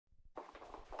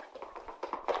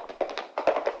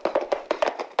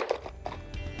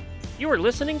You are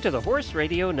listening to the Horse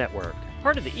Radio Network,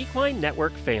 part of the Equine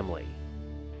Network family.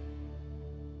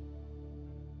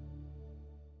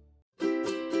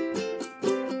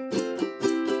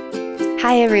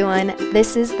 Hi everyone,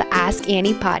 this is the Ask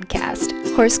Annie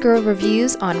podcast, Horse Girl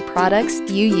reviews on products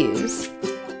you use.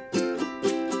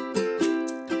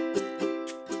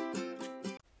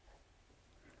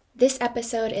 This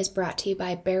episode is brought to you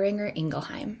by Boehringer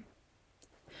Ingelheim.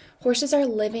 Horses are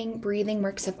living, breathing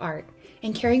works of art,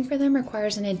 and caring for them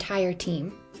requires an entire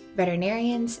team: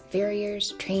 veterinarians,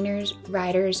 farriers, trainers,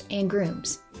 riders, and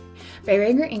grooms.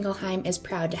 Boehringer Ingelheim is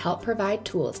proud to help provide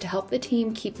tools to help the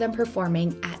team keep them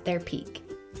performing at their peak.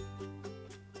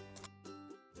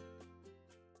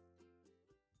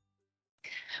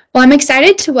 Well, I'm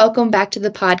excited to welcome back to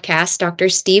the podcast Dr.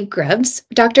 Steve Grubbs.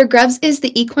 Dr. Grubbs is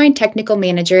the Equine Technical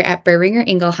Manager at Boehringer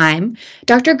Ingelheim.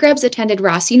 Dr. Grubbs attended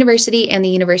Ross University and the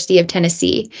University of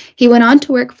Tennessee. He went on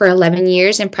to work for 11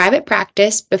 years in private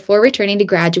practice before returning to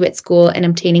graduate school and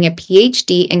obtaining a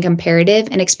PhD in comparative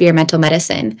and experimental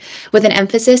medicine, with an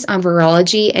emphasis on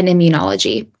virology and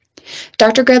immunology.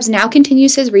 Dr. Grubbs now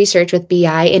continues his research with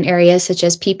BI in areas such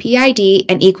as PPID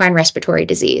and equine respiratory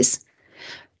disease.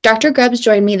 Dr. Grubbs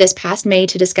joined me this past May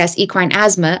to discuss equine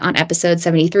asthma on episode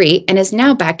 73 and is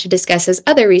now back to discuss his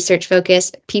other research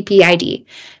focus, PPID.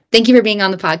 Thank you for being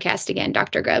on the podcast again,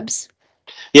 Dr. Grubbs.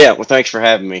 Yeah, well, thanks for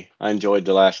having me. I enjoyed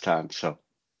the last time.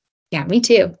 Yeah, me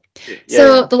too. Yeah.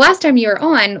 So the last time you were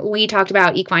on, we talked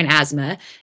about equine asthma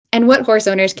and what horse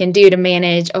owners can do to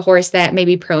manage a horse that may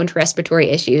be prone to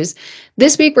respiratory issues.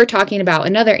 This week, we're talking about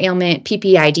another ailment,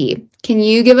 PPID. Can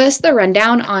you give us the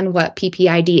rundown on what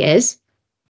PPID is?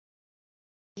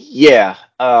 Yeah,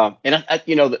 and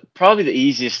probably the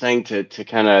easiest thing to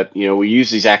kind of, we use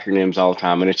these acronyms all the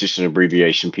time, and it's just an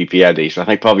abbreviation, PPID. So I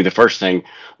think probably the first thing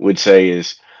would say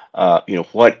is,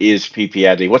 what is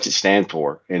PPID? What's it stand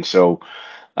for? And so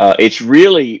it's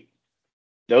really,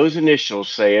 those initials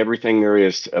say everything there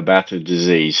is about the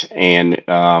disease. And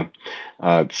so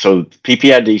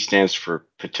PPID stands for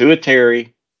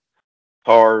pituitary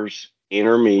pars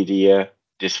intermedia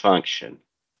dysfunction.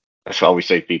 That's why we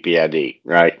say PPID,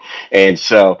 right? And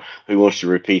so who wants to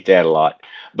repeat that a lot?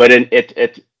 But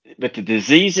but the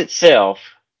disease itself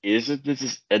is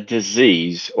a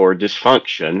disease or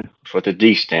dysfunction. That's what the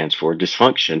D stands for,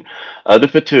 dysfunction of the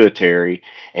pituitary.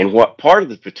 And what part of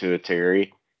the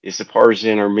pituitary is the pars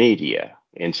intermedia.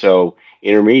 And so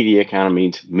intermedia kind of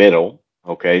means middle.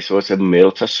 Okay, so it's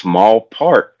a small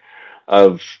part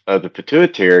of the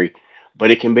pituitary, but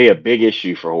it can be a big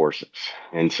issue for horses.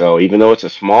 And so even though it's a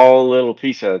small little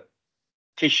piece of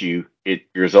tissue, it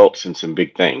results in some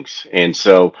big things. And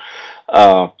so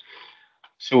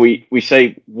we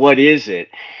say, what is it?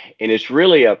 And it's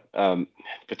really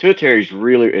pituitary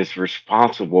is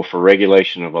responsible for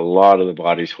regulation of a lot of the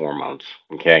body's hormones.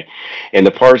 Okay. And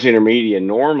the pars intermedia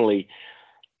normally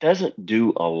doesn't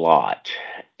do a lot.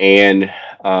 And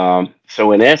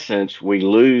so in essence, we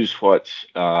lose what's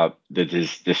the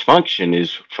dysfunction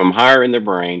is from higher in the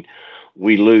brain.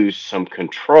 We lose some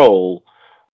control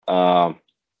on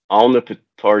the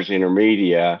pars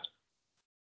intermedia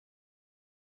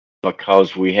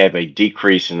because we have a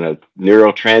decrease in a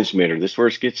neurotransmitter. This is where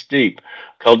it gets deep,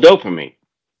 called dopamine.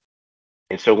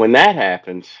 And so when that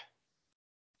happens,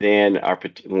 then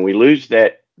when we lose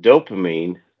that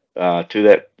dopamine, to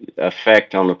that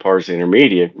effect on the pars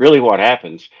intermedia, really what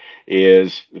happens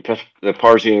is the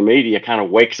pars intermedia kind of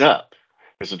wakes up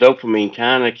because the dopamine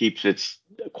kind of keeps it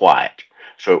quiet.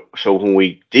 So when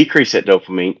we decrease that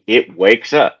dopamine, it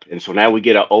wakes up. And so now we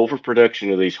get an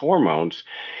overproduction of these hormones,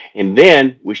 and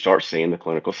then we start seeing the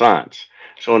clinical signs.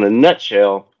 So in a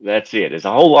nutshell, that's it. There's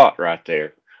a whole lot right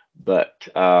there. But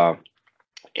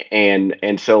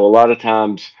and so a lot of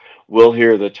times we'll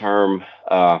hear the term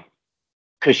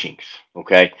Cushing's,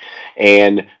 okay?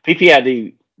 And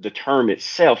PPID, the term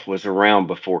itself, was around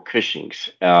before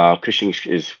Cushing's. Cushing's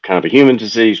is kind of a human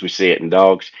disease. We see it in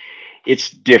dogs.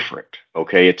 It's different,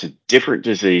 okay? It's a different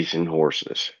disease in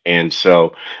horses. And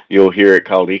so you'll hear it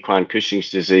called equine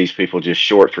Cushing's disease. People just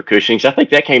short for Cushing's. I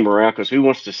think that came around because who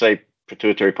wants to say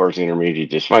pituitary pars intermedia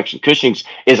dysfunction? Cushing's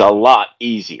is a lot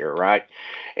easier, right?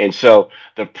 And so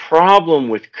the problem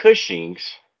with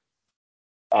Cushing's,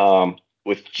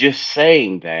 with just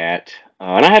saying that,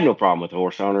 and I have no problem with the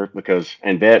horse owner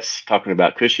and vets talking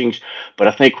about Cushing's, but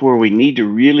I think where we need to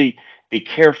really be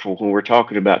careful when we're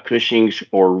talking about Cushing's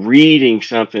or reading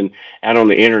something out on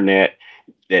the internet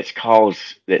that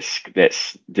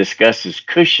discusses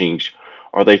Cushing's,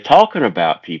 are they talking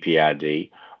about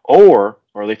PPID or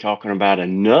are they talking about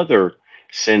another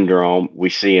syndrome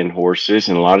we see in horses?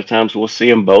 And a lot of times we'll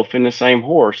see them both in the same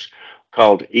horse,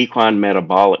 called equine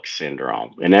metabolic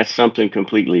syndrome, and that's something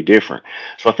completely different.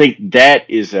 So I think that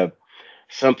is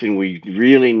something we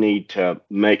really need to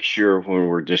make sure when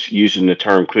we're just using the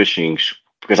term Cushing's,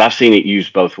 because I've seen it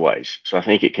used both ways. So I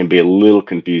think it can be a little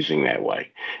confusing that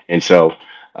way. And so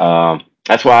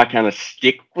that's why I kind of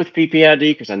stick with PPID,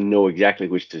 because I know exactly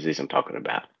which disease I'm talking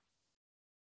about.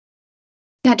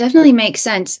 That definitely makes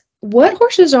sense. What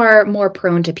horses are more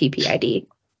prone to PPID?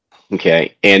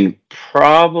 Okay. And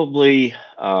probably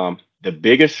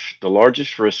the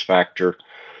largest risk factor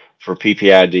for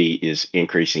PPID is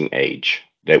increasing age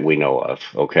that we know of.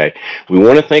 Okay. We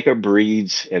want to think of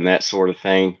breeds and that sort of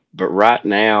thing, but right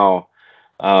now,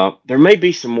 there may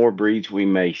be some more breeds we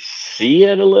may see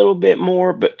it a little bit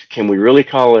more, but can we really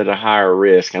call it a higher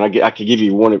risk? And I could give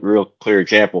you one real clear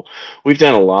example. We've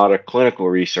done a lot of clinical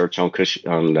research on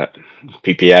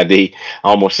PPID. I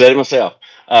almost said it myself,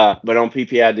 but on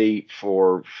PPID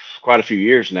for quite a few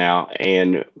years now.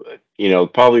 And,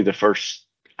 probably the first,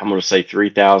 I'm going to say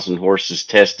 3,000 horses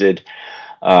tested.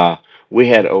 We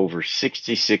had over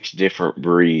 66 different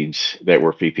breeds that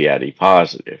were PPID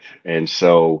positive. And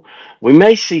so we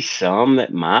may see some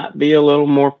that might be a little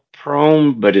more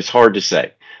prone, but it's hard to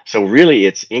say. So really,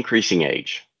 it's increasing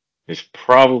age is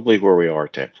probably where we are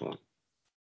at that point.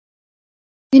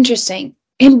 Interesting.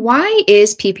 And why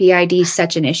is PPID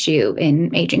such an issue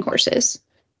in aging horses?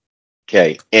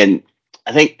 Okay. And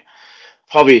I think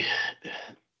probably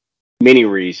many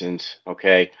reasons.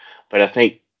 Okay. But I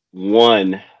think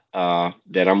one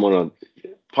that I'm going to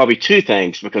probably two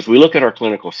things, because we look at our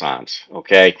clinical signs.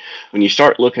 Okay, when you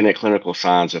start looking at clinical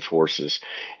signs of horses,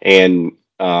 and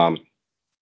probably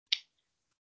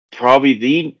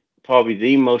the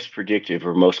most predictive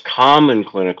or most common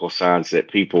clinical signs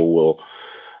that people will,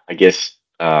 I guess,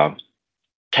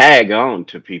 tag on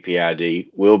to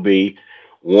PPID will be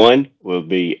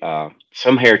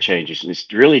some hair changes, and it's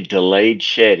really delayed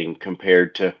shedding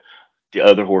compared to the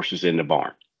other horses in the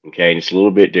barn. Okay, and it's a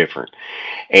little bit different.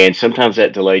 And sometimes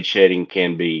that delayed shedding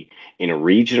can be in a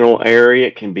regional area.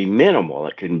 It can be minimal.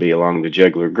 It can be along the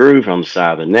jugular groove, on the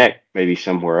side of the neck, maybe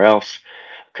somewhere else.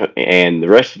 And the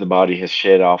rest of the body has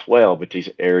shed off well, but these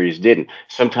areas didn't.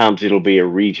 Sometimes it'll be a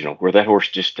regional where that horse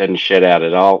just doesn't shed out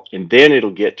at all. And then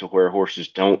it'll get to where horses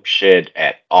don't shed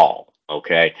at all.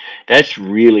 Okay, that's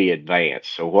really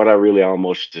advanced. So what I really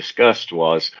almost discussed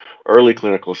was early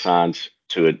clinical signs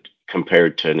to it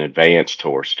compared to an advanced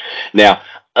horse. Now,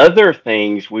 other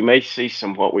things, we may see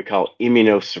some what we call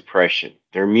immunosuppression.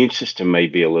 Their immune system may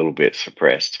be a little bit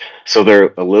suppressed. So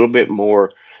they're a little bit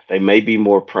more, they may be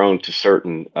more prone to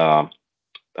certain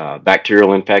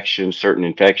bacterial infections, certain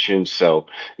infections. So,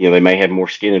 they may have more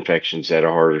skin infections that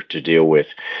are harder to deal with.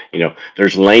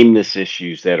 There's lameness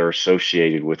issues that are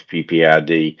associated with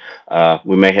PPID.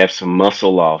 We may have some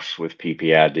muscle loss with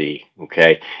PPID.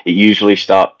 Okay. It usually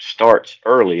starts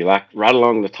early, like right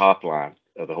along the top line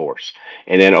of the horse.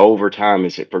 And then over time,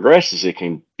 as it progresses, it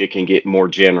can get more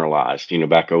generalized,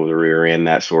 back over the rear end,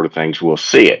 that sort of things. We'll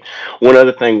see it. One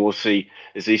other thing we'll see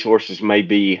is these horses may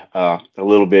be a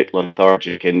little bit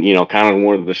lethargic. And, kind of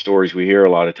one of the stories we hear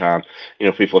a lot of time,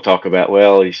 people talk about,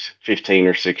 well, he's 15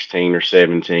 or 16 or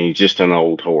 17, he's just an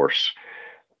old horse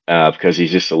because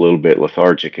he's just a little bit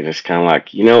lethargic. And it's kind of like,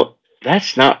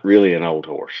 that's not really an old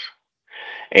horse.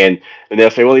 And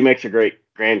they'll say, well, he makes a great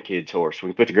grandkids horse. We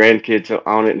can put the grandkids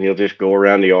on it and he'll just go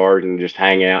around the yard and just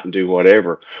hang out and do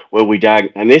whatever. Well,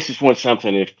 and this is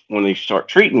something when they start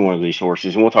treating one of these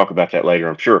horses, and we'll talk about that later,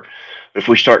 I'm sure. If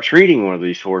we start treating one of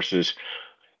these horses,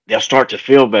 they'll start to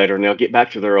feel better and they'll get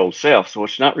back to their old self. So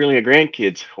it's not really a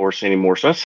grandkid's horse anymore.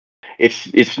 So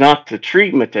it's not the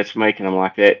treatment that's making them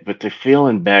like that, but they're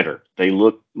feeling better. They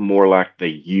look more like they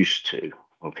used to.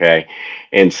 Okay.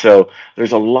 And so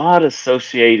there's a lot of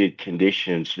associated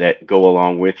conditions that go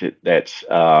along with it that's,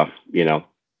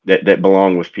 that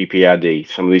belong with PPID.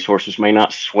 Some of these horses may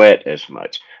not sweat as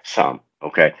much, some.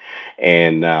 Okay.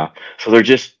 And so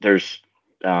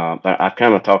I've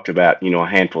kind of talked about, a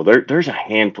handful. There's a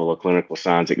handful of clinical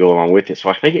signs that go along with it. So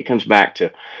I think it comes back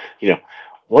to,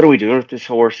 what are we doing with this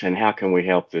horse and how can we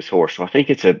help this horse? So I think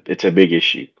it's a big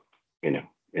issue, in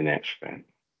that respect.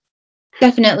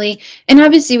 Definitely. And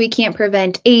obviously we can't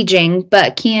prevent aging,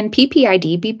 but can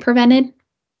PPID be prevented?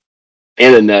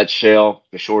 In a nutshell,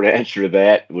 the short answer to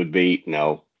that would be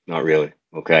no, not really.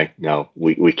 Okay. No,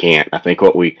 we can't. I think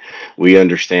what we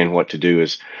understand what to do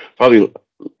is probably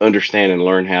understand and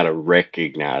learn how to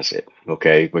recognize it.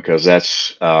 Okay. Because I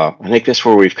think that's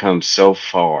where we've come so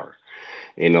far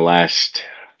in the last,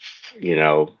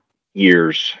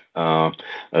 years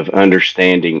of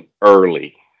understanding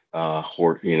early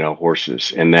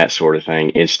horses and that sort of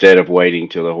thing, instead of waiting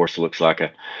till the horse looks like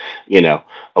you know,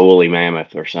 a woolly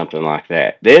mammoth or something like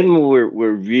that. Then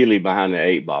we're really behind the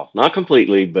eight ball. Not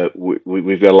completely, but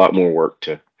we've got a lot more work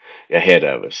to ahead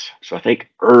of us. So I think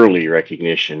early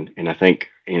recognition, and I think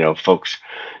folks,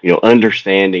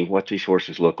 understanding what these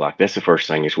horses look like. That's the first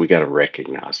thing, is we got to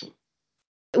recognize them.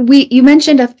 You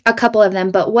mentioned a couple of them,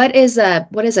 but what is a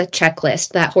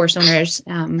checklist that horse owners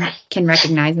can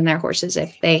recognize in their horses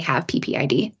if they have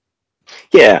PPID?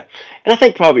 Yeah, and I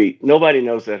think probably nobody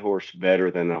knows that horse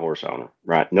better than the horse owner,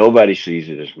 right? Nobody sees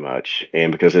it as much,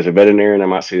 and because as a veterinarian, I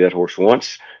might see that horse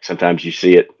once. Sometimes you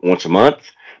see it once a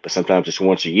month, but sometimes it's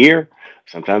once a year.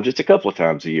 Sometimes it's a couple of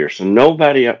times a year. So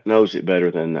nobody knows it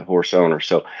better than the horse owner.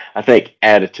 So I think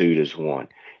attitude is one.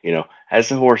 Has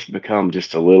the horse become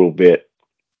just a little bit,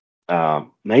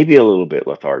 maybe a little bit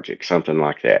lethargic, something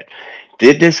like that?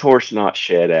 Did this horse not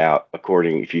shed out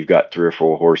according, if you've got 3 or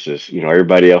 4 horses,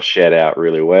 everybody else shed out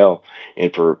really well.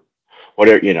 And for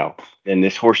whatever, and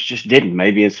this horse just didn't,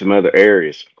 maybe in some other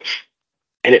areas.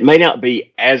 And it may not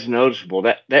be as noticeable.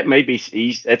 That may be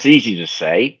easy. That's easy to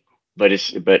say, and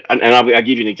I'll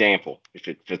give you an example if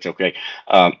it's okay.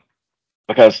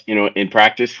 Because, in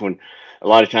practice, when a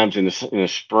lot of times in the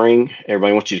spring,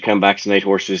 everybody wants you to come vaccinate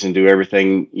horses and do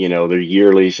everything, their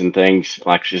yearlies and things,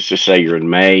 like just say you're in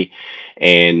May,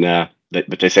 and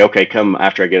but they say, okay, come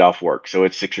after I get off work. So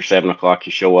it's 6 or 7 o'clock.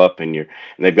 You show up, and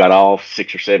they've got all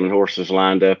 6 or 7 horses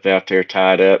lined up out there,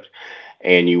 tied up,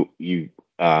 and you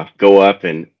go up,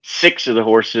 and 6 of the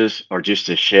horses are just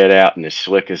as shed out and as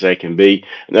slick as they can be.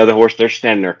 Another horse, they're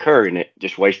standing there currying it,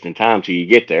 just wasting time till you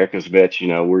get there, because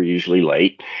we're usually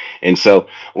late, and so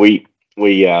we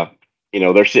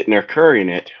they're sitting there currying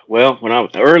it. Well, when I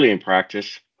was early in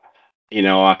practice,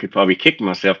 I could probably kick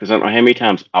myself, because I don't know how many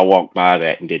times I walked by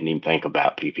that and didn't even think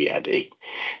about PPID,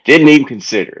 didn't even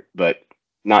consider it, but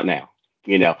not now,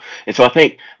 And so I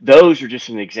think those are just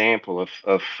an example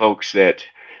of folks that,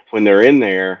 when they're in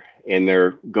there and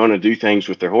they're going to do things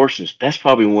with their horses, that's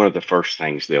probably one of the first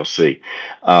things they'll see.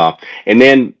 And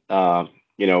then,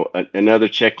 another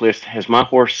checklist: has my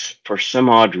horse, for some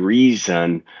odd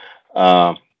reason,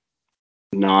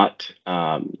 not,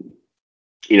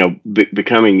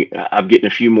 becoming, I'm getting a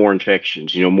few more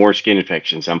infections, more skin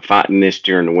infections. I'm fighting this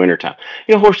during the wintertime.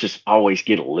 Horses always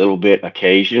get a little bit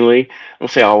occasionally. I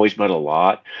don't say always, but a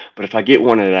lot. But if I get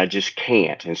one that I just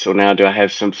can't, and so now do I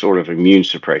have some sort of immune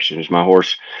suppression? Is my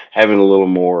horse having a little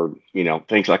more,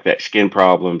 things like that, skin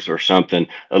problems or something,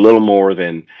 a little more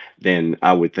than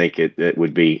I would think it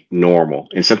would be normal?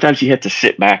 And sometimes you have to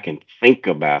sit back and think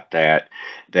about that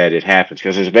it happens,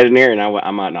 because as a veterinarian,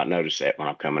 I might not notice that when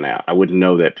I'm coming out. I wouldn't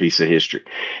know that piece of history.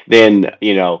 Then,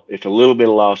 if a little bit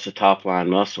of loss of top line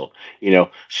muscle,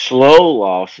 slow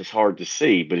loss is hard to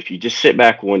see, but if you just sit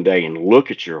back one day and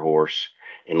look at your horse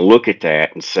and look at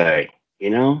that and say,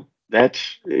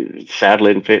 that's saddle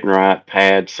isn't fitting right,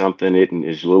 pad something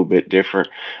is a little bit different.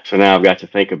 So now I've got to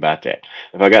think about that.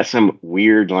 If I got some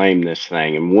weird lameness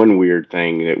thing, and one weird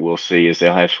thing that we'll see is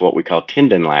they'll have what we call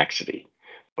tendon laxity.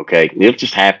 Okay, it'll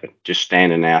just happen, just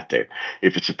standing out there.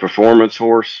 If it's a performance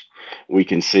horse, we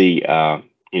can see,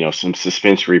 some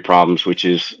suspensory problems, which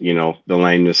is, the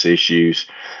lameness issues.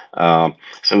 Some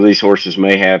of these horses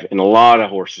may have, and a lot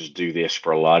of horses do this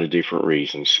for a lot of different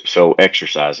reasons. So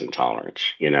exercise intolerance,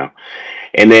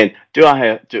 and then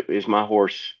is my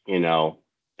horse,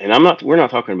 and we're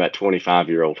not talking about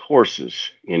 25-year-old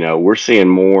horses. We're seeing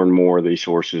more and more of these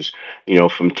horses,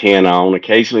 from 10 on.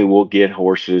 Occasionally we'll get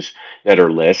horses that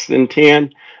are less than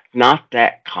 10. Not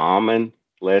that common,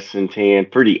 less than 10,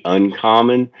 pretty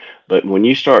uncommon. But when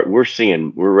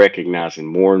we're recognizing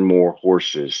more and more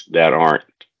horses that aren't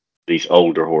these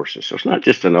older horses. So it's not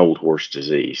just an old horse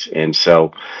disease. And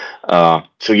so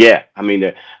yeah,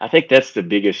 I think that's the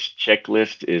biggest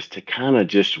checklist, is to kind of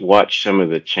just watch some of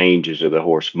the changes of the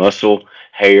horse: muscle,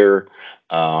 hair,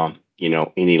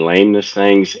 any lameness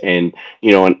things, and,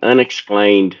 an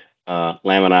unexplained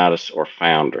laminitis or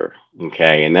founder.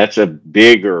 Okay. And that's a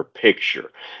bigger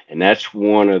picture. And that's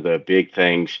one of the big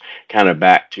things, kind of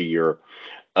back to your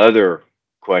other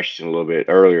question a little bit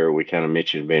earlier. We kind of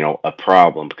mentioned being a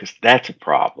problem, because that's a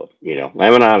problem.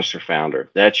 Laminitis or founder,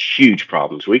 that's huge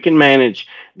problems. We can manage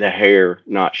the hair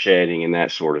not shedding and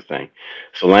that sort of thing.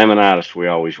 So laminitis, we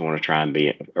always want to try and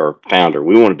or founder,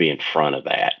 we want to be in front of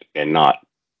that and not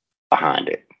behind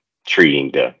it,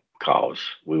 treating the cause.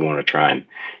 We want to try and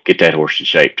get that horse in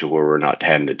shape to where we're not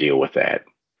having to deal with that,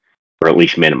 or at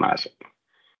least minimize it.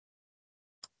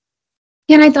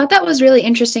 Yeah, and I thought that was really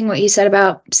interesting what you said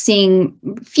about seeing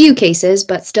few cases,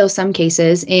 but still some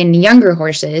cases in younger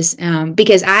horses,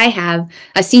 because I have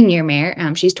a senior mare.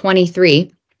 She's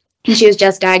 23, and she was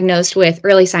just diagnosed with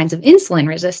early signs of insulin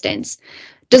resistance.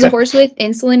 Does a horse with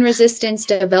insulin resistance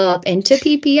develop into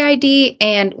PPID,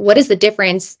 and what is the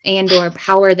difference, and or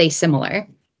how are they similar?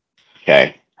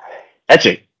 Okay, that's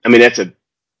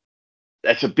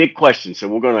a big question. So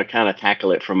we're going to kind of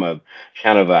tackle it from a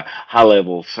kind of a high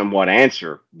level, somewhat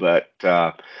answer. But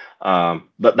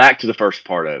back to the first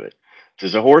part of it.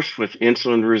 Does a horse with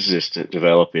insulin resistant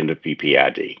develop into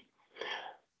PPID?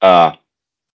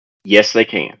 Yes, they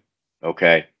can.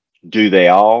 Okay. Do they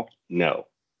all? No.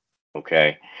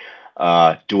 Okay.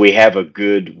 Do we have a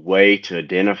good way to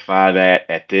identify that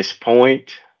at this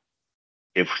point?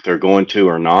 If they're going to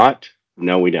or not?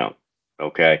 No, we don't.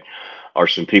 Okay. Are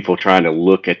some people trying to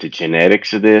look at the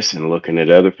genetics of this and looking at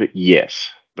other people? Yes,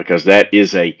 because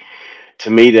to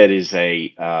me, that is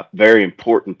a very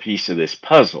important piece of this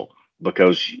puzzle.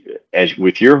 Because as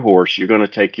with your horse, you're going to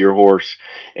take your horse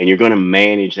and you're going to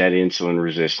manage that insulin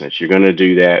resistance. You're going to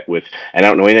do that with, I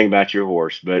don't know anything about your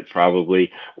horse, but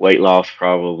probably weight loss,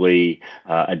 probably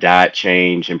a diet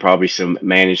change, and probably some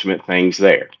management things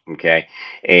there. Okay.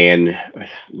 And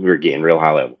we're getting real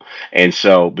high level. And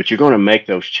so, but you're going to make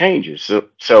those changes.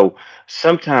 So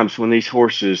sometimes when these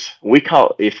horses,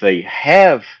 if they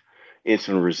have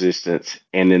insulin resistance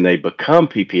and then they become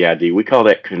PPID, we call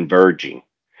that converging.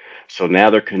 So now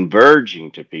they're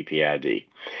converging to PPID.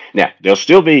 Now, they'll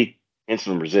still be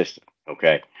insulin resistant,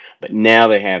 okay? But now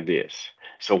they have this.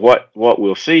 So what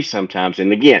we'll see sometimes,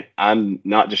 and again, I'm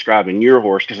not describing your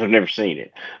horse because I've never seen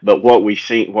it, but what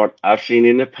I've seen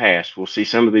in the past, we'll see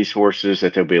some of these horses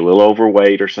that they'll be a little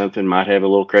overweight or something, might have a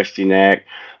little crusty neck,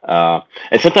 and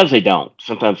sometimes they don't.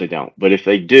 Sometimes they don't. But if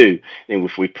they do, then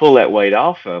if we pull that weight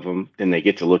off of them, then they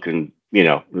get to looking,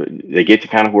 they get to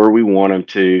kind of where we want them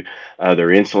to. Their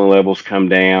insulin levels come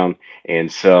down,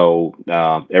 and so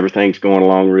everything's going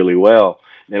along really well.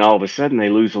 Then all of a sudden they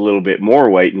lose a little bit more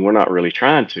weight, and we're not really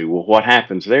trying to. Well, what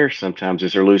happens there sometimes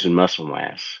is they're losing muscle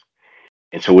mass.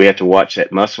 And so we have to watch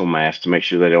that muscle mass to make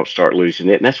sure they don't start losing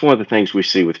it. And that's one of the things we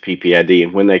see with PPID.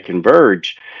 And when they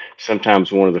converge,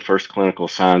 sometimes one of the first clinical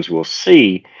signs we'll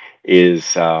see is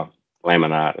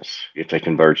laminitis if they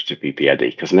converge to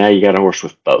PPID, because now you got a horse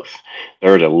with both.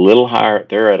 They're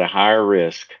at a higher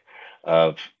risk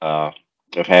of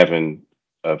having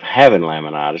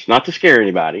laminitis. Not to scare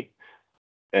anybody,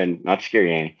 and not to scare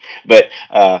you, Annie, but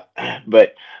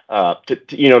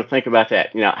to think about that.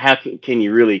 How can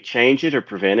you really change it or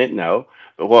prevent it? No.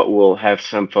 But what we'll have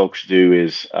some folks do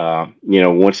is,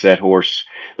 once that horse,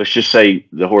 let's just say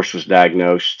the horse was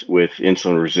diagnosed with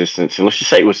insulin resistance, and let's just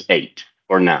say it was 8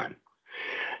 or 9.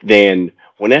 Then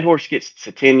when that horse gets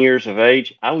to 10 years of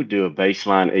age, I would do a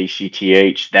baseline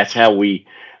ACTH. That's how we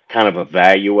kind of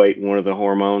evaluate one of the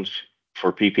hormones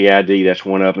for PPID. That's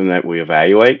one of them that we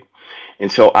evaluate.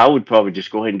 And so I would probably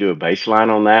just go ahead and do a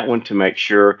baseline on that one to make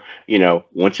sure,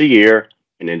 once a year,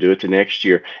 and then do it the next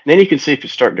year. And then you can see if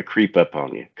it's starting to creep up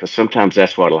on you, because sometimes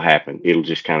that's what'll happen. It'll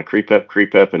just kind of creep up,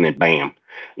 and then bam,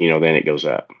 then it goes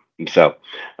up. And so,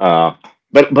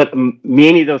 but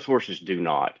many of those horses do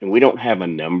not, and we don't have a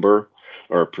number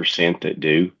or a percent that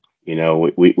do.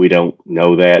 We don't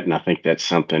know that, and I think that's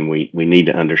something we need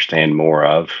to understand more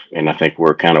of. And I think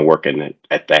we're kind of working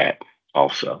at that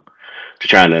also, to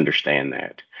try and understand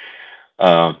that.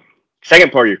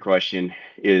 Second part of your question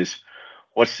is,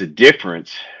 what's the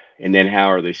difference, and then how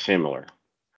are they similar?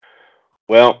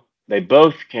 Well, they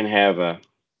both can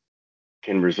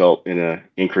result in an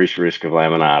increased risk of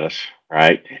laminitis,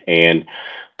 right?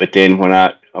 But then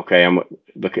how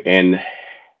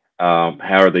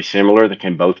are they similar? They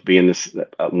can both be in this.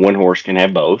 One horse can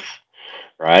have both,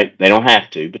 right? They don't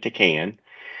have to, but they can.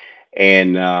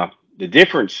 And the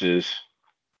differences,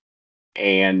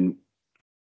 and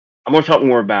I'm going to talk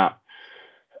more about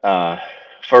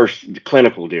first the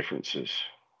clinical differences.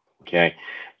 Okay,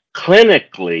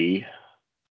 clinically,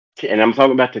 and I'm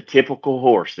talking about the typical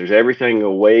horse. There's everything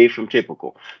away from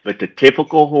typical, but the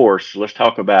typical horse. Let's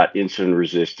talk about insulin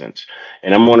resistance,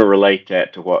 and I'm going to relate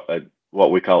that to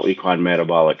what we call equine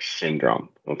metabolic syndrome.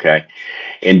 Okay,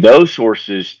 and those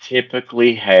horses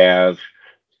typically have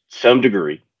some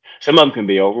degree. Some of them can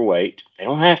be overweight. They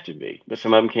don't have to be, but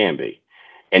some of them can be.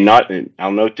 And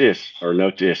I'll note this,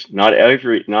 not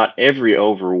every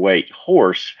overweight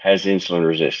horse has insulin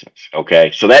resistance.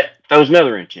 Okay. So that throws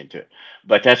another inch into it.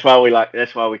 But that's why we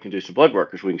can do some blood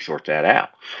work, because we can sort that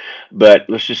out. But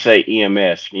let's just say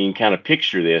EMS, you can kind of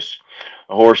picture this,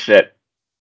 a horse that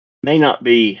may not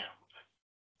be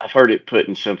I've heard it put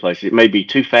in some places. It may be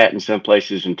too fat in some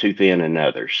places and too thin in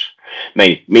others.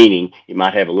 Meaning you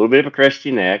might have a little bit of a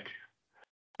crusty neck,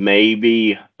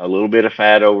 maybe a little bit of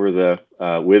fat over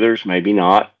the withers, maybe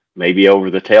not, maybe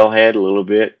over the tail head a little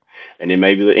bit, and then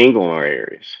maybe the inguinal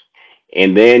areas.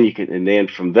 And then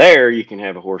from there you can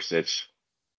have a horse that's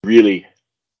really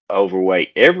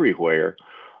overweight everywhere,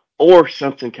 or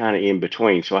something kind of in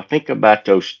between. So I think about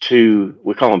those two,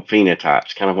 we call them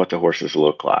phenotypes, kind of what the horses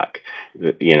look like,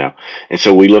 And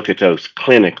so we look at those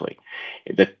clinically.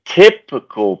 The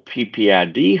typical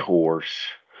PPID horse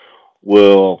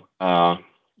will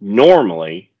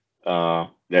normally,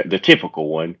 the typical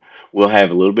one, will have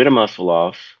a little bit of muscle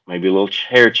loss, maybe a little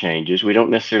hair changes. We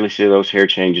don't necessarily see those hair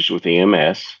changes with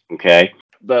EMS, okay?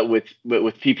 But with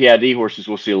PPID horses,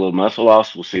 we'll see a little muscle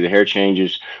loss. We'll see the hair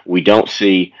changes. We don't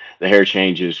see the hair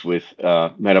changes with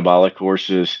metabolic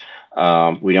horses.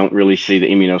 We don't really see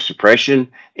the immunosuppression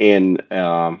in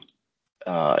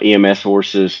EMS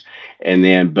horses.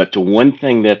 But the one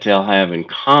thing that they'll have in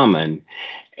common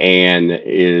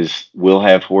we'll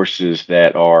have horses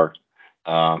that are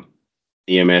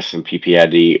EMS and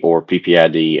PPID, or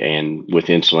PPID and with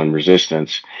insulin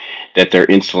resistance, that their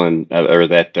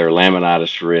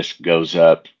laminitis risk goes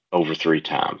up over 3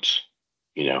 times,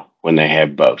 when they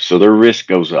have both. So their risk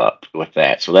goes up with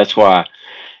that. So that's why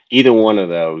either one of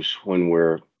those, when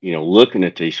we're, looking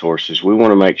at these horses, we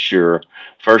want to make sure,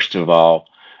 first of all,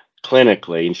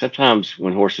 clinically, and sometimes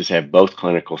when horses have both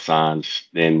clinical signs,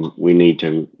 then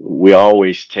we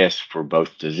always test for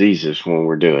both diseases when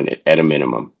we're doing it at a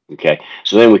minimum. Okay.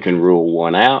 So then we can rule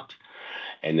one out.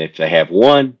 And if they have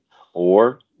one,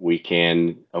 or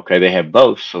they have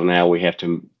both. So now we have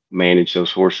to manage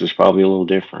those horses probably a little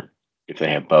different if they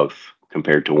have both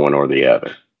compared to one or the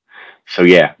other. So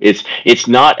yeah, it's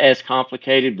not as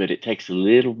complicated, but it takes a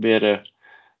little bit of,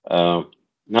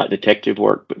 not detective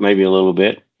work, but maybe a little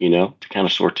bit, to kind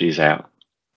of sort these out.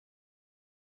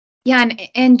 Yeah,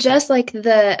 and just like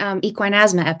the equine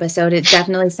asthma episode, it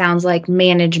definitely sounds like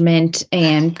management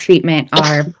and treatment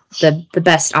are the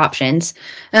best options.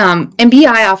 And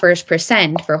BI offers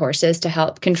Percend for horses to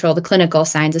help control the clinical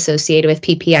signs associated with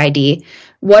PPID.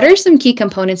 What are some key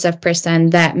components of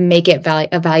Percend that make it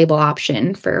a valuable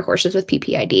option for horses with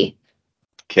PPID?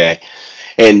 Okay.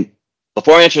 And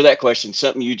before I answer that question,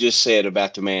 something you just said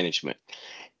about the management.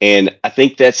 And I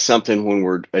think that's something when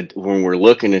we're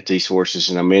looking at these horses,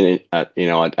 and I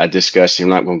discussed, I'm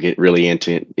not going to get really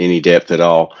into any depth at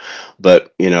all,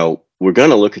 but, we're going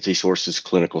to look at these horses'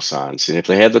 clinical signs. And if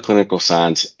they have the clinical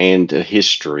signs and a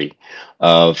history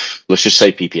of, let's just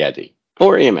say PPID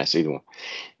or EMS, either one,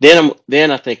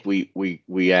 then I think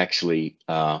we actually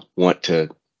want to,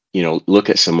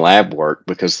 look at some lab work,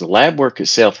 because the lab work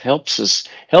itself helps us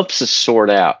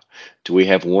sort out, do we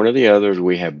have one or the other, or do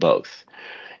we have both?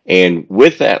 And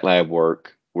with that lab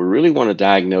work, we really want to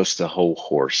diagnose the whole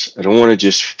horse. I don't want to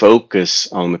just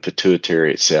focus on the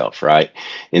pituitary itself, right?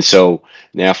 And so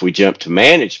now if we jump to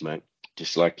management,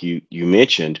 just like you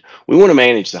mentioned, we want to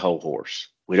manage the whole horse.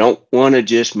 We don't want to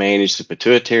just manage the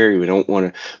pituitary.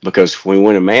 Because when we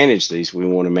want to manage these, we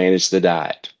want to manage the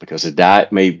diet, because the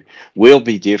diet will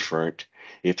be different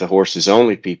if the horse is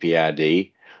only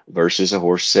PPID versus a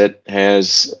horse that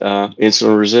has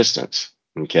insulin resistance.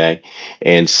 Okay.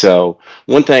 And so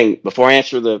one thing, before I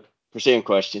answer the Percend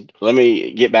question, let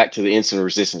me get back to the insulin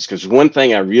resistance, because one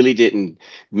thing I really didn't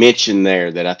mention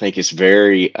there that I think is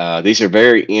these are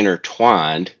very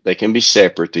intertwined. They can be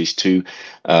separate, these two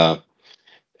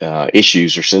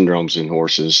issues or syndromes in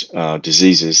horses,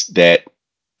 diseases, that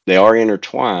they are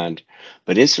intertwined.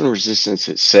 But insulin resistance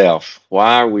itself,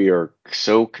 why we are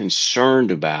so concerned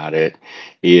about it,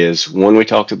 is when we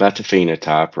talked about the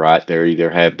phenotype, right? They either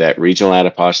have that regional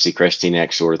adiposity, crusty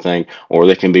neck sort of thing, or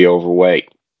they can be overweight.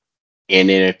 And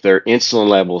then if their insulin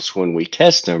levels, when we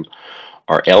test them,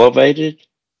 are elevated,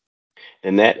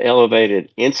 then that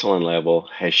elevated insulin level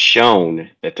has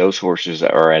shown that those horses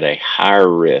are at a higher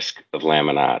risk of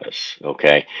laminitis,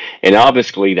 okay? And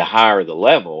obviously, the higher the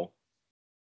level,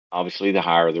 obviously the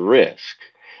higher the risk.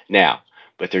 Now,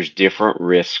 but there's different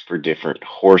risks for different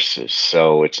horses.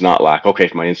 So it's not like, okay,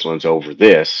 if my insulin's over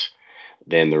this,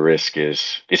 then the risk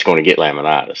is it's going to get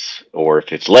laminitis. Or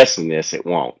if it's less than this, it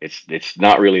won't. It's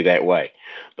not really that way.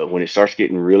 But when it starts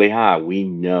getting really high, we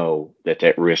know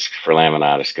that risk for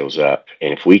laminitis goes up.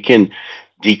 And if we can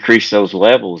decrease those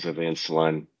levels of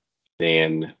insulin,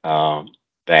 then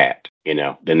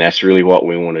then that's really what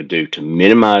we want to do, to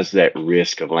minimize that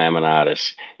risk of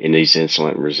laminitis in these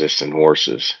insulin resistant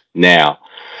horses. Now,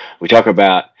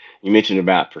 you mentioned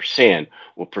about Percend.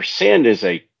 Well, Percend is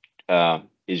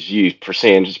used,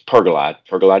 Percend is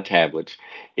pergolide tablets,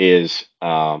 is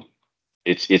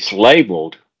it's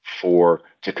labeled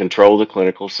to control the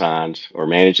clinical signs or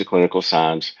manage the clinical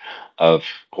signs of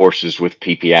horses with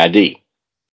PPID.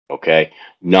 Okay,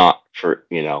 not for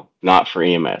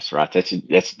EMS, right?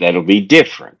 That'll be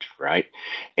different, right?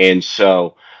 And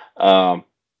so,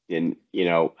 and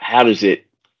how is it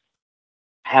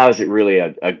really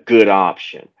a good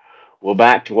option? Well,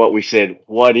 back to what we said,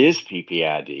 what is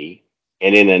PPID?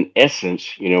 And in an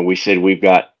essence, we said we've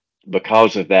got,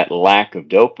 because of that lack of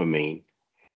dopamine,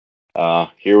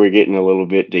 here we're getting a little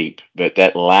bit deep, but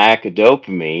that lack of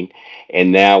dopamine,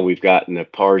 and now we've gotten the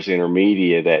pars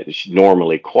intermedia that is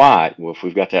normally quiet. Well, if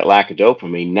we've got that lack of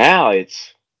dopamine, now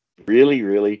it's really,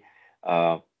 really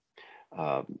uh,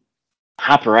 uh,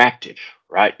 hyperactive,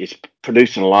 right? It's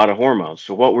producing a lot of hormones.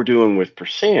 So what we're doing with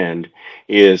Percend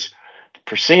is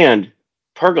Percend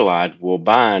pergolide will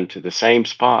bind to the same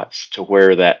spots to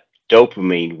where that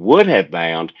dopamine would have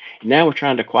bound. Now we're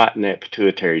trying to quieten that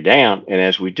pituitary down, and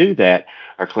as we do that,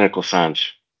 our clinical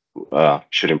signs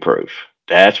should improve.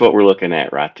 That's what we're looking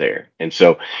at right there. And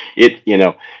so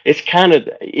it's kind of,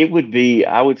 it would be,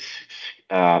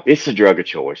 it's a drug of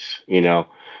choice,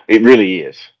 it really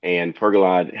is. And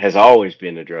pergolide has always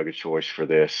been a drug of choice for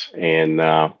this, and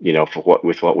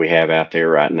with what we have out there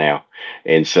right now.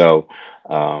 And so,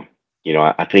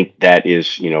 I think that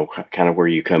is, kind of where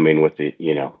you come in with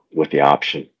the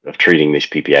option of treating these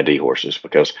PPID horses,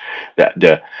 because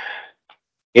the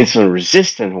insulin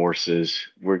resistant horses,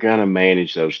 we're going to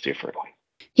manage those differently.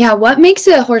 Yeah. What makes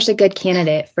a horse a good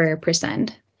candidate for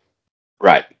Percend?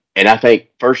 Right. And I think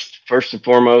first and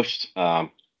foremost,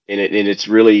 it's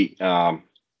really, the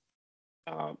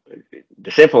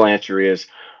simple answer is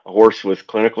a horse with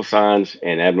clinical signs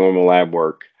and abnormal lab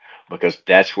work, because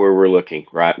that's where we're looking,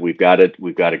 right? We've got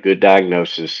a good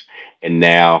diagnosis, and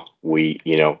now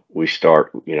we're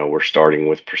starting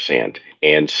with Percend.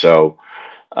 And so,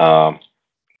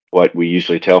 what we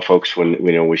usually tell folks when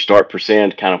we start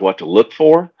Percend, kind of what to look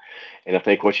for. And I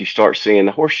think what you start seeing,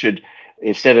 the horse should,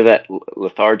 instead of that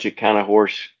lethargic kind of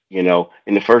horse, in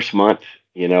the first month,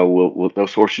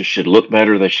 those horses should look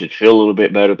better. They should feel a little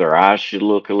bit better. Their eyes should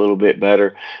look a little bit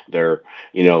better. They've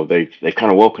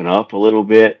kind of woken up a little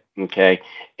bit. Okay.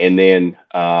 And then,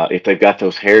 if they've got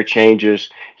those hair changes,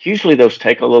 usually those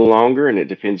take a little longer, and it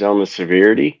depends on the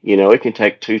severity. It can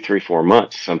take 2, 3, 4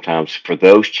 months sometimes for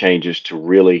those changes to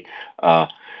really,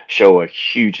 show a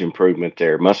huge improvement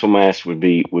there. Muscle mass would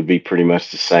be pretty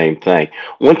much the same thing.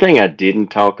 One thing I didn't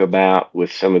talk about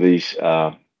with some of these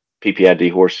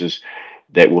PPID horses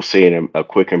that we'll see a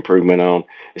quick improvement on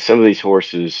is some of these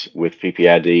horses with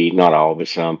PPID, not all, but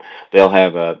some, they'll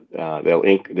have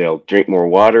they'll drink more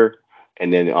water,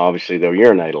 and then obviously they'll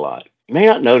urinate a lot. You may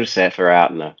not notice that if they're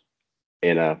out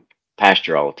in a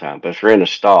pasture all the time, but if they're in a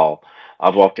stall,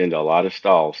 I've walked into a lot of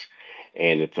stalls,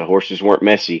 and if the horses weren't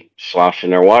messy, sloshing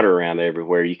their water around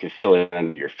everywhere, you can feel it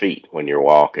under your feet when you're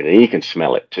walking, and you can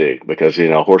smell it too, because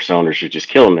horse owners are just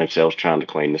killing themselves trying to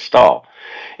clean the stall.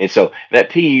 And so that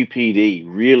PUPD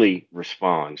really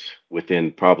responds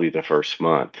within probably the first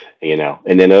month, and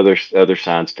then other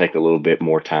signs take a little bit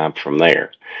more time from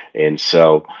there. And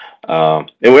so,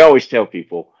 and we always tell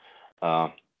people,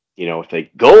 if they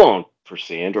go on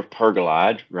Percend or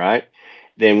pergolide, right?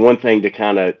 Then one thing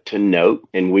to note,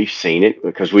 and we've seen it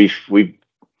because we've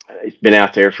it's been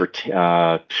out there for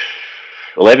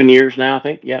 11 years now, I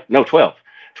think. Yeah, no, 12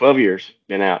 years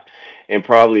been out. And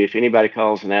probably if anybody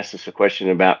calls and asks us a question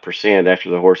about Percend after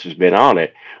the horse has been on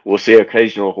it, we'll see an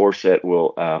occasional horse that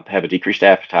will have a decreased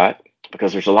appetite,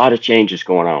 because there's a lot of changes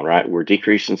going on, right? We're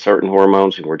decreasing certain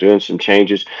hormones, and we're doing some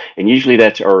changes, and usually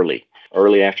that's early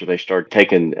after they start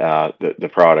taking the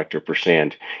product or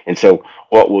Percend. And so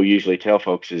what we'll usually tell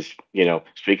folks is,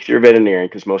 speak to your veterinarian,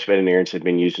 because most veterinarians have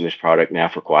been using this product now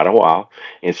for quite a while.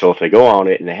 And so if they go on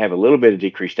it and they have a little bit of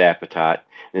decreased appetite,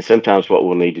 then sometimes what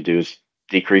we'll need to do is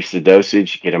decrease the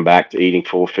dosage, get them back to eating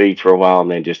full feed for a while, and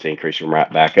then just increase them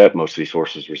right back up. Most of these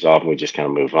horses resolve, and we just kind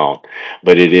of move on.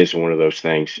 But it is one of those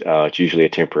things. It's usually a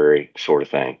temporary sort of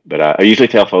thing. But I usually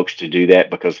tell folks to do that,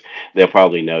 because they'll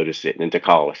probably notice it, and to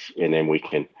call us, and then we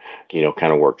can,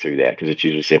 kind of work through that, because it's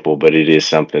usually simple. But it is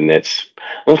something that's,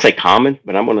 I won't say common,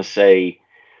 but I'm going to say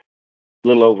a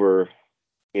little over,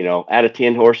 out of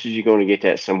 10 horses, you're going to get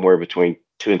that somewhere between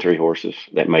 2 and 3 horses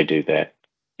that may do that.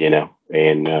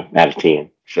 And out of 10.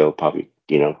 So probably,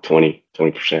 20%,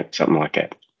 something like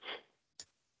that.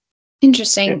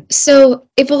 Interesting. Yeah. So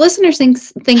if a listener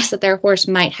thinks that their horse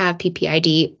might have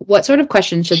PPID, what sort of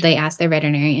questions should they ask their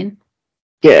veterinarian?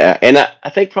 Yeah. And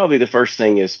I think probably the first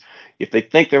thing is, if they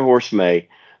think their horse may,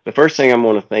 the first thing I'm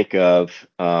going to think of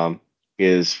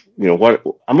is, what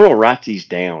I'm going to write these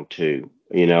down too.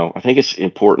 I think it's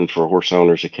important for horse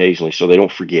owners occasionally so they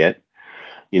don't forget.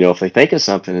 If they think of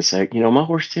something and say, my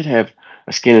horse did have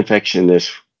a skin infection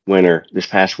this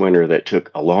past winter that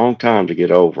took a long time to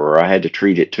get over, or I had to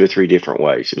treat it 2 or 3 different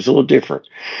ways. It was a little different.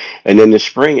 And then this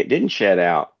spring, it didn't shed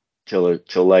out till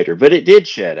later, but it did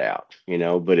shed out,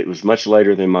 but it was much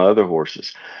later than my other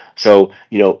horses. So,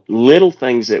 little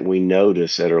things that we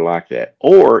notice that are like that,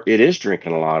 or it is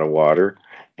drinking a lot of water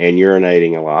and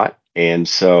urinating a lot. And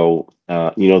so,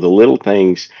 the little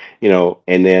things,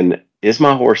 and then is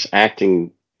my horse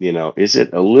acting, is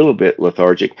it a little bit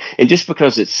lethargic? And just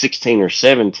because it's 16 or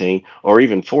 17 or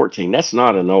even 14, that's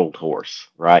not an old horse,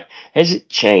 right? Has it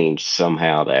changed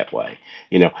somehow that way?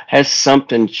 Has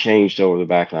something changed over the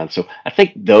back line? So I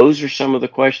think those are some of the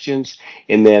questions.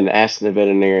 And then asking the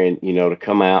veterinarian, to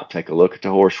come out, take a look at the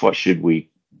horse. What should we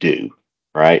do?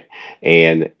 Right.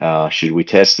 And should we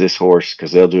test this horse?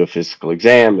 Because they'll do a physical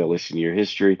exam, they'll listen to your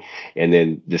history, and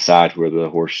then decide whether the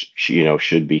horse,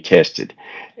 should be tested.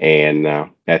 And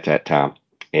at that time.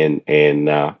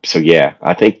 So yeah,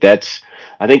 I think that's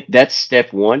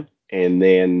step one. And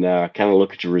then kind of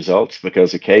look at your results,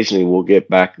 because occasionally we'll get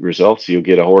back results. You'll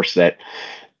get a horse that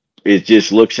it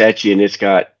just looks at you and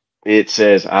it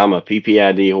says, I'm a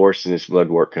PPID horse, and its blood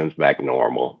work comes back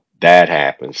normal. That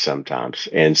happens sometimes.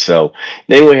 And so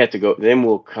then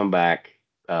we'll come back,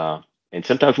 and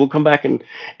sometimes we'll come back and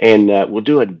we'll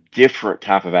do a different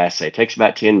type of assay. It takes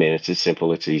about 10 minutes. It's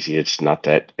simple. It's easy. It's not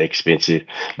that expensive,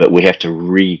 but we have to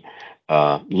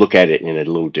look at it in a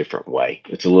little different way.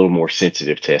 It's a little more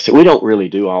sensitive test that we don't really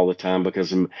do all the time,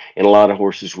 because in a lot of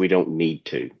horses we don't need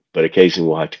to, but occasionally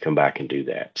we'll have to come back and do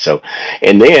that. So,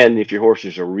 and then if your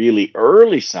horses are really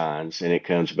early signs and it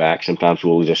comes back, sometimes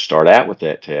we'll just start out with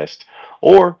that test,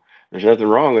 or there's nothing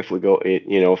wrong if we go,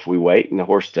 if we wait and the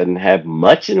horse doesn't have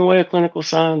much in the way of clinical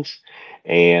signs,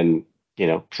 and,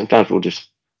 sometimes we'll just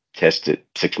test it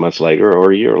 6 months later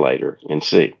or a year later and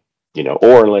see.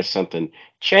 Or unless something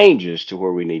changes to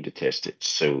where we need to test it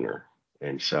sooner.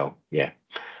 And so, yeah,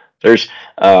 there's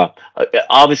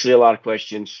obviously a lot of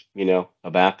questions,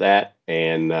 about that.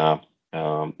 And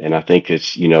I think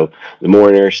it's, the more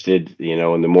interested,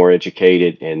 and the more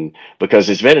educated, and because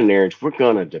as veterinarians, we're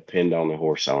going to depend on the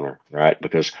horse owner, right?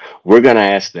 Because we're going to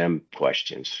ask them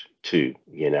questions too,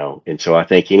 and so I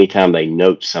think anytime they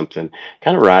note something,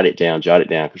 kind of write it down, jot it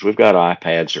down, because we've got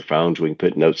iPads or phones. We can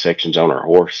put note sections on our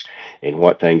horse and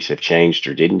what things have changed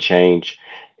or didn't change.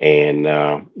 And,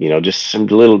 just some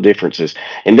little differences.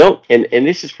 And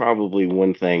this is probably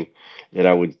one thing that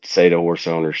I would say to horse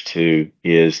owners too,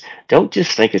 is don't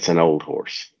just think it's an old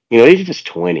horse. Even if it's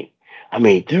 20. I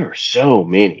mean, there are so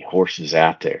many horses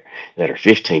out there that are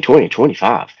 15, 20,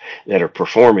 25 that are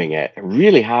performing at a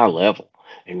really high level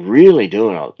and really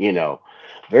doing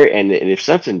and if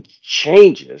something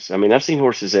changes, I mean, I've seen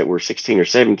horses that were 16 or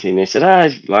 17. They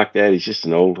said, he's like that. He's just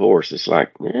an old horse. It's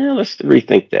like, let's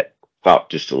rethink that thought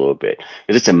just a little bit,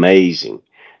 because it's amazing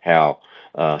how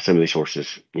some of these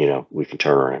horses, we can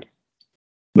turn around.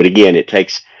 But again, it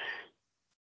takes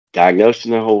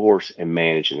diagnosing the whole horse and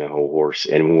managing the whole horse.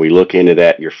 And when we look into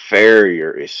that, your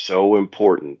farrier is so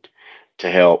important to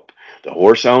help the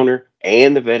horse owner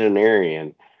and the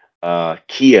veterinarian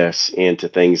key us into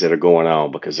things that are going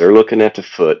on, because they're looking at the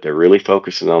foot. They're really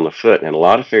focusing on the foot. And a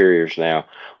lot of farriers now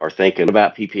are thinking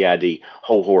about PPID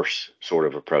whole horse sort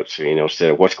of approach. So, instead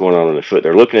of what's going on in the foot,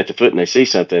 they're looking at the foot and they see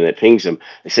something that pings them.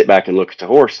 They sit back and look at the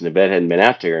horse, and the vet hadn't been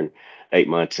out there in 8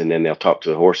 months. And then they'll talk to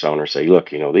the horse owner and say, look,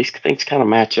 these things kind of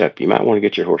match up. You might want to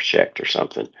get your horse checked or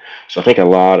something. So I think a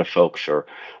lot of folks are,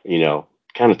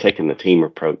 kind of taking the team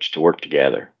approach to work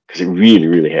together, because it really,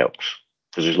 really helps.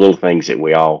 Because there's little things that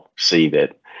we all see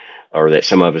that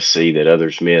some of us see that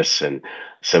others miss, and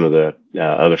some of the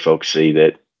other folks see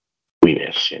that we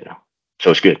miss, So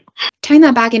it's good. Tying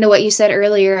that back into what you said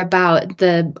earlier about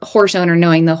the horse owner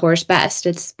knowing the horse best,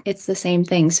 it's the same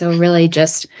thing. So really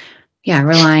just,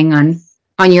 relying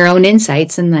on your own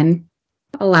insights, and then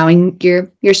allowing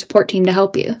your support team to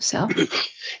help you. So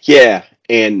yeah,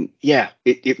 and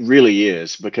it really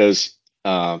is, because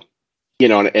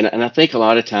and I think a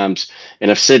lot of times, and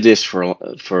I've said this I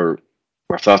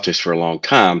thought this for a long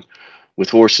time, with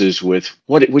horses with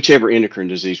whichever endocrine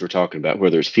disease we're talking about,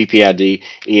 whether it's PPID,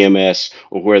 EMS,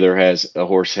 or whether a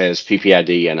horse has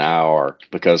PPID and IR,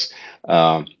 because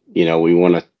we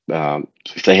want to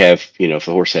if they have if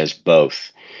the horse has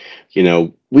both,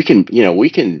 we can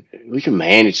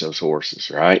manage those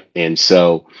horses, right? And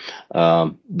so,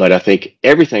 but I think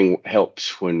everything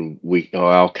helps when we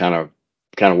all kind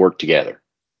of work together,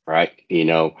 right?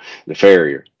 The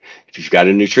farrier. if you've got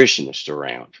a nutritionist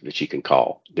around that you can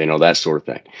call, that sort of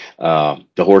thing.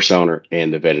 The horse owner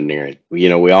and the veterinarian, we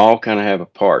all kind of have a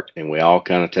part, and we all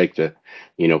kind of take the,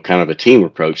 kind of a team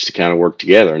approach to kind of work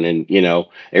together. And then,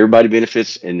 everybody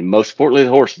benefits, and most importantly, the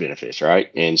horse benefits, right?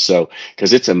 And so,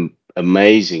 because it's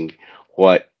amazing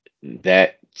what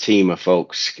that team of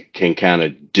folks can kind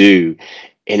of do.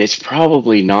 And it's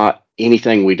probably not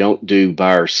anything we don't do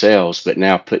by ourselves, but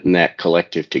now putting that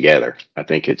collective together, I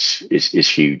think it's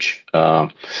huge.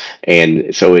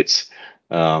 And so it's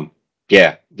a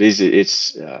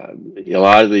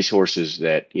lot of these horses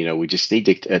that, we just need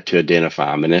to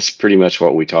identify them. And that's pretty much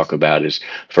what we talk about is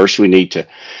first we need to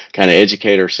kind of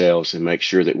educate ourselves and make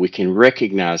sure that we can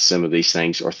recognize some of these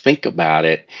things or think about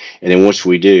it. And then once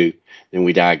we do, then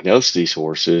we diagnose these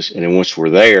horses. And then once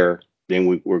we're there,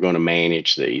 then we're going to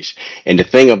manage these. And the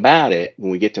thing about it,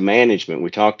 when we get to management, we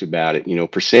talked about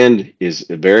it, percent is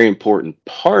a very important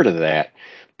part of that,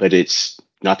 but it's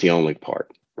not the only part,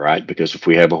 right? Because if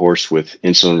we have a horse with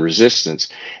insulin resistance,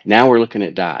 now we're looking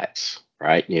at diets,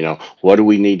 right? What do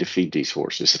we need to feed these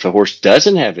horses? If a horse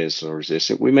doesn't have insulin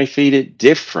resistance, we may feed it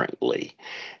differently.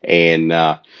 And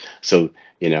so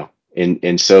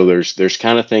there's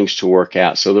kind of things to work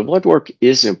out. So the blood work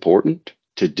is important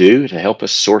to do to help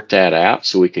us sort that out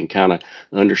so we can kind of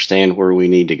understand where we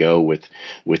need to go with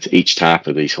each type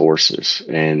of these horses.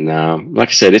 And like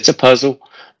I said, it's a puzzle,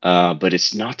 but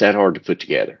it's not that hard to put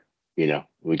together.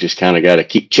 We just kind of got to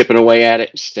keep chipping away at it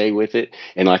and stay with it.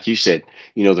 And like you said,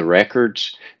 the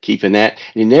records, keeping that.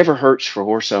 And it never hurts for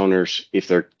horse owners if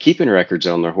they're keeping records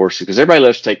on their horses, because everybody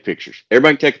loves to take pictures.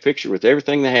 Everybody can take a picture with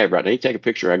everything they have right now. You take a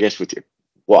picture, I guess, with your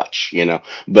watch,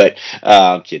 but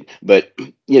I'm kidding. But,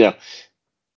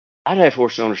 I'd have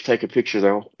horse owners take a picture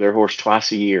of their horse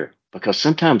twice a year, because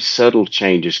sometimes subtle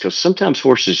changes, because sometimes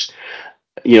horses,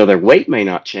 their weight may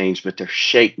not change, but their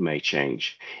shape may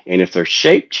change. And if their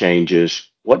shape changes,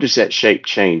 what does that shape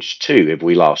change to? If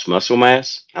we lost muscle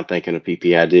mass, I'm thinking of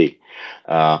PPID,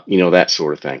 that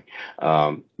sort of thing.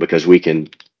 Because we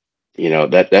can,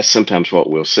 that's sometimes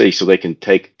what we'll see. So they can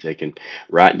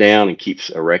write down and keep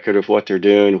a record of what they're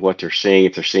doing, what they're seeing,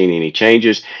 if they're seeing any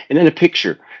changes. And then a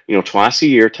picture, twice a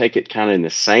year, take it kind of in the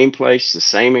same place, the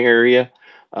same area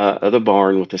of the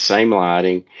barn with the same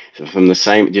lighting, so from the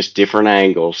same, just different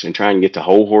angles, and try and get the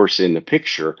whole horse in the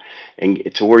picture, and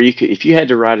to where you could, if you had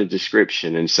to write a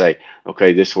description and say,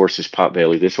 okay, this horse is pot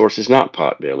belly, this horse is not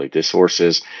pot belly, this horse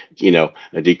is,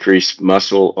 a decreased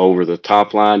muscle over the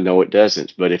top line. No, it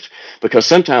doesn't. But because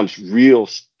sometimes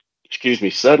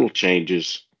subtle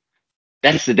changes,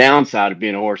 that's the downside of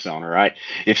being a horse owner, right?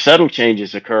 If subtle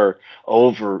changes occur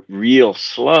over real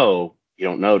slow, you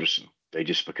don't notice them. They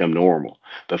just become normal.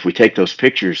 But if we take those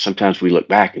pictures, sometimes we look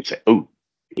back and say, oh,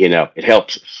 it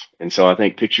helps us. And so I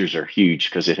think pictures are huge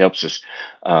because it helps us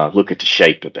look at the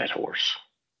shape of that horse.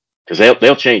 Because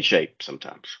they'll change shape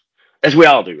sometimes, as we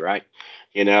all do, right?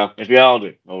 As we all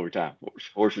do over time.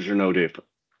 Horses are no different.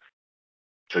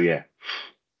 So, yeah.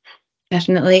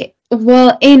 Definitely.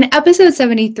 Well, in episode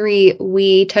 73,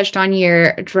 we touched on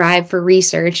your drive for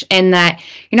research and that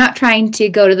you're not trying to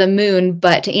go to the moon,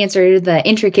 but to answer the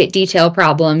intricate detail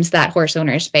problems that horse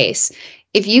owners face.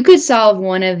 If you could solve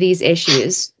one of these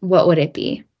issues, what would it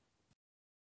be?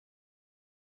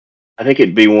 I think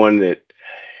it'd be one that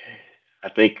I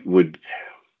think would,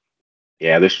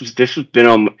 this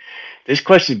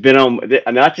question's been on,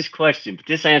 not this question, but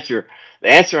this answer, the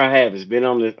answer I have has been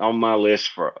on my list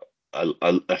for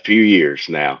a few years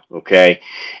now. Okay.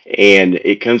 And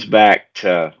it comes back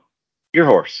to your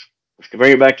horse. Let's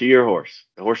bring it back to your horse,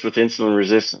 the horse with insulin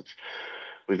resistance.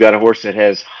 We've got a horse that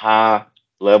has high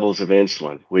levels of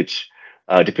insulin, which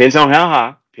depends on how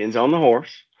high, depends on the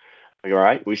horse. All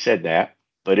right. We said that,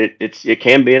 but it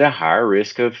can be at a higher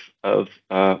risk of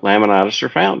laminitis or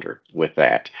founder with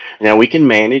that. Now we can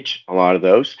manage a lot of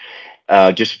those.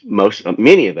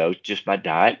 Many of those just by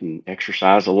diet and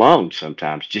exercise alone.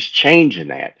 Sometimes just changing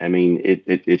that. I mean,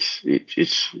 it's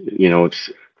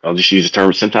I'll just use the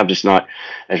term. Sometimes it's not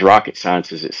as rocket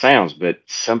science as it sounds, but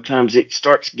sometimes it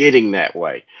starts getting that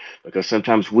way because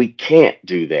sometimes we can't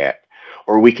do that,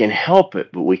 or we can help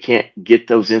it, but we can't get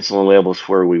those insulin levels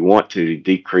where we want to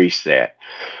decrease that.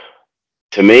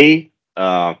 To me,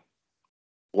 what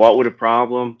would a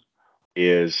problem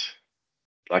is?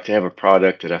 Like to have a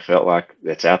product that I felt like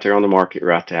that's out there on the market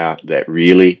right now that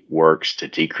really works to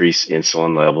decrease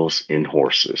insulin levels in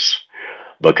horses.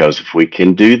 Because if we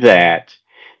can do that,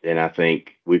 then I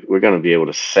think we're going to be able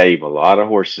to save a lot of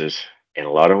horses and a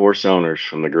lot of horse owners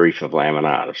from the grief of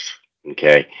laminitis.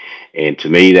 Okay, and to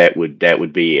me that would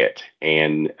be it.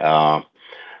 And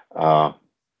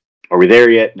Are we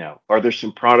there yet? No. Are there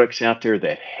some products out there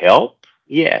that help?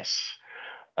 Yes.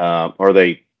 Are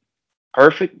they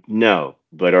perfect? No.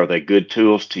 But are they good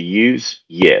tools to use?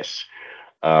 Yes.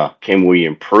 Can we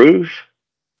improve?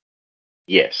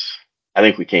 Yes. I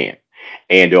think we can.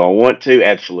 And do I want to?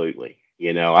 Absolutely.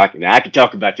 I can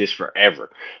talk about this forever,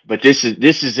 but this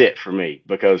is it for me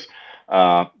because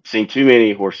seen too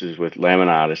many horses with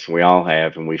laminitis. We all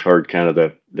have, and we've heard kind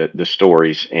of the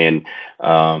stories. And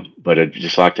but I'd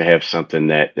just like to have something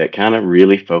that kind of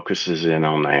really focuses in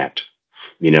on that.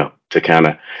 To kind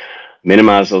of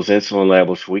minimize those insulin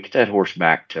levels. So we get that horse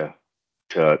back to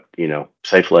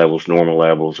safe levels, normal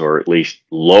levels, or at least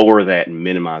lower that and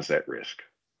minimize that risk.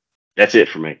 That's it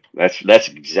for me. That's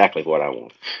exactly what I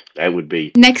want. That would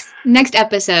be Next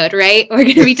episode, right? We're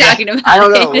going to be talking about I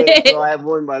don't know if it. we'll have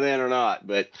one by then or not,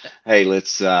 but hey,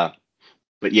 let's. But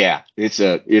yeah,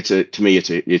 to me, it's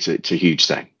a huge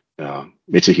thing.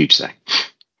 It's a huge thing.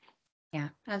 Yeah,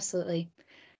 absolutely.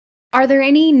 Are there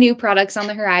any new products on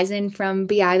the horizon from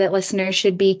BI that listeners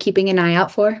should be keeping an eye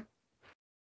out for?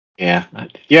 Yeah,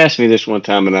 you asked me this one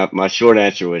time, and my short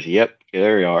answer was, "Yep,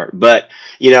 there we are." But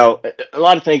a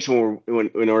lot of things when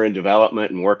we're in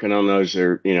development and working on those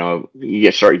are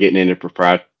start getting into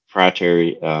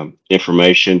proprietary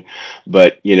information.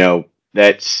 But but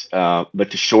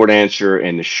the short answer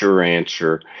and the sure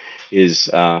answer is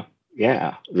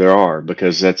yeah, there are,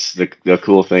 because that's the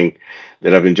cool thing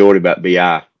that I've enjoyed about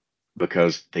BI,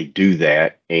 because they do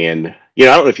that. And I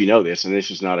don't know if you know this, and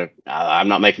this is not I'm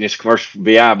not making this commercial for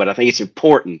BI, but I think it's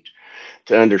important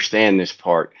to understand this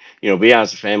part. BI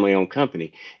is a family-owned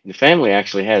company, and the family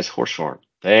actually has horse farm.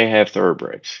 They have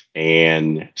thoroughbreds,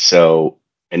 and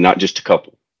not just a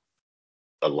couple,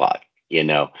 a lot.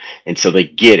 And so they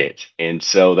get it. And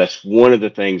so that's one of the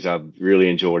things I've really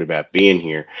enjoyed about being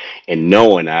here, and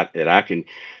knowing that I can.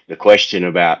 The question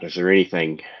about, is there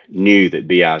anything new that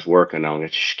BI is working on that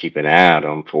you should keep an eye out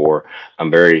on for?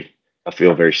 I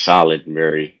feel very solid and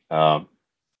very,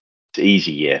 it's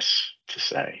easy yes to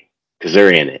say, because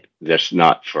they're in it. That's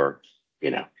not for,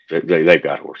 they've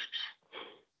got horses.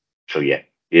 So yeah,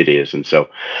 it is. And so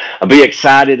I'll be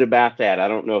excited about that. I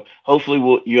don't know.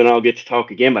 Hopefully you and I'll get to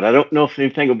talk again, but I don't know if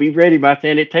anything will be ready by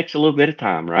then. It takes a little bit of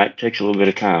time, right? It takes a little bit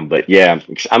of time, but yeah,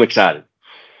 I'm excited.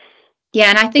 Yeah,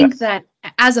 and I think that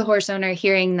as a horse owner,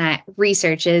 hearing that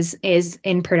research is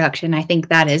in production, I think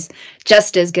that is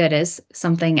just as good as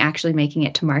something actually making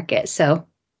it to market. So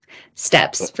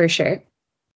steps for sure.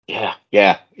 Yeah.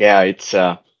 It's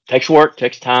takes work,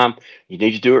 takes time. You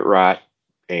need to do it right.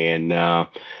 And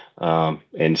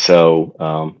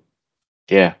so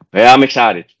yeah, I'm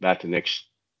excited about the next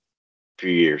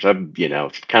few years.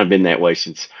 It's kind of been that way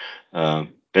since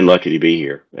been lucky to be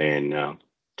here and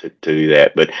to do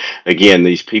that. But again,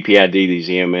 these PPID, these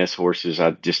EMS horses, I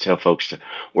just tell folks to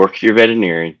work with your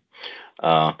veterinarian,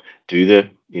 do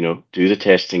the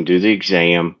testing, do the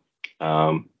exam,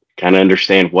 kind of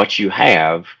understand what you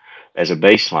have as a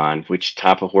baseline, which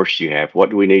type of horse you have, what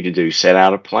do we need to do, set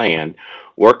out a plan,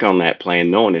 work on that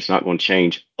plan, knowing it's not going to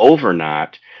change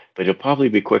overnight, but it'll probably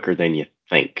be quicker than you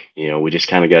think. We just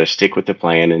kind of got to stick with the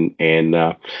plan and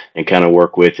kind of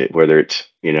work with it, whether it's,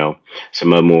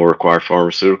 some of them will require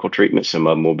pharmaceutical treatment, some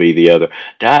of them will be the other.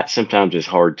 Diet sometimes is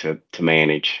hard to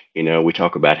manage. We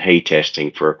talk about hay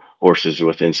testing for horses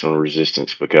with insulin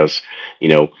resistance because,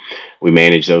 we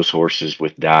manage those horses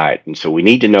with diet. And so we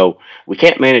need to know, we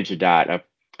can't manage a diet.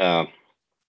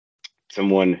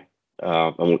 Someone,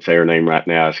 I won't say her name right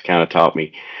now, has kind of taught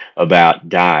me about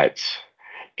diets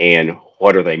and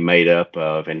what are they made up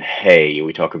of. And hay,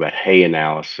 we talk about hay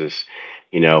analysis.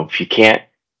 If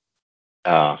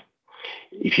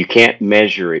you can't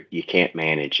measure it, you can't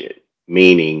manage it,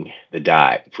 meaning the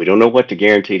diet. If we don't know what the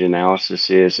guaranteed analysis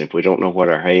is, if we don't know what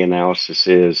our hay analysis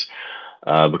is,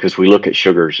 because we look at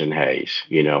sugars in hays,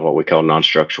 what we call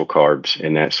non-structural carbs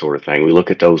and that sort of thing. We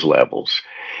look at those levels.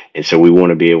 And so we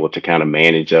want to be able to kind of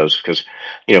manage those because,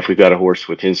 if we've got a horse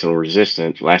with insulin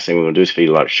resistance, last thing we want to do is feed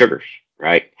a lot of sugars,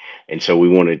 right? And so we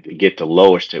want to get the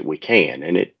lowest that we can.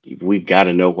 And we've got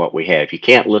to know what we have. You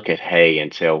can't look at hay and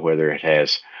tell whether it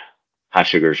has high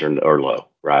sugars or low,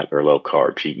 right? Or low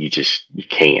carbs. You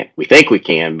can't. We think we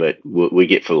can, but we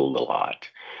get fooled a lot.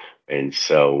 And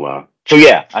so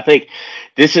yeah, I think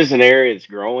this is an area that's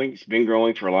growing. It's been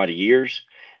growing for a lot of years.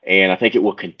 And I think it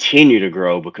will continue to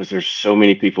grow because there's so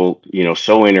many people,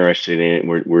 so interested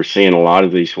in it. We're seeing a lot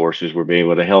of these horses. We're being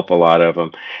able to help a lot of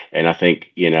them. And I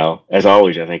think, as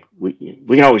always, I think we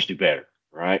can always do better,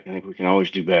 right? I think we can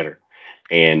always do better.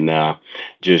 And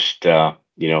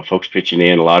folks pitching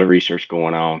in, a lot of research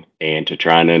going on, and to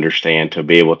try and understand, to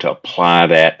be able to apply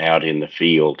that out in the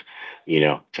field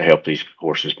to help these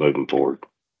horses moving forward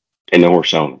and the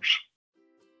horse owners.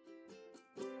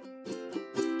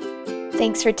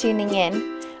 Thanks for tuning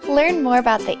in. Learn more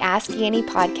about the Ask Annie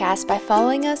podcast by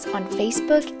following us on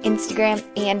Facebook, Instagram,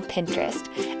 and Pinterest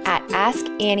at Ask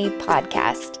Annie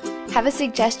Podcast. Have a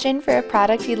suggestion for a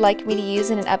product you'd like me to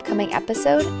use in an upcoming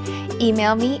episode?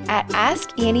 Email me at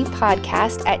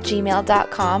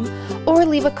askanniepodcast@gmail.com or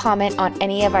leave a comment on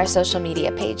any of our social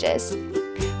media pages.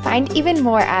 Find even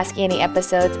more Ask Annie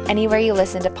episodes anywhere you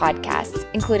listen to podcasts,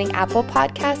 including Apple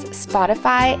Podcasts,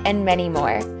 Spotify, and many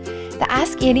more. The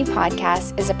Ask Annie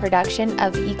podcast is a production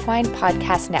of Equine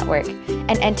Podcast Network,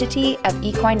 an entity of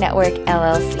Equine Network,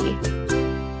 LLC.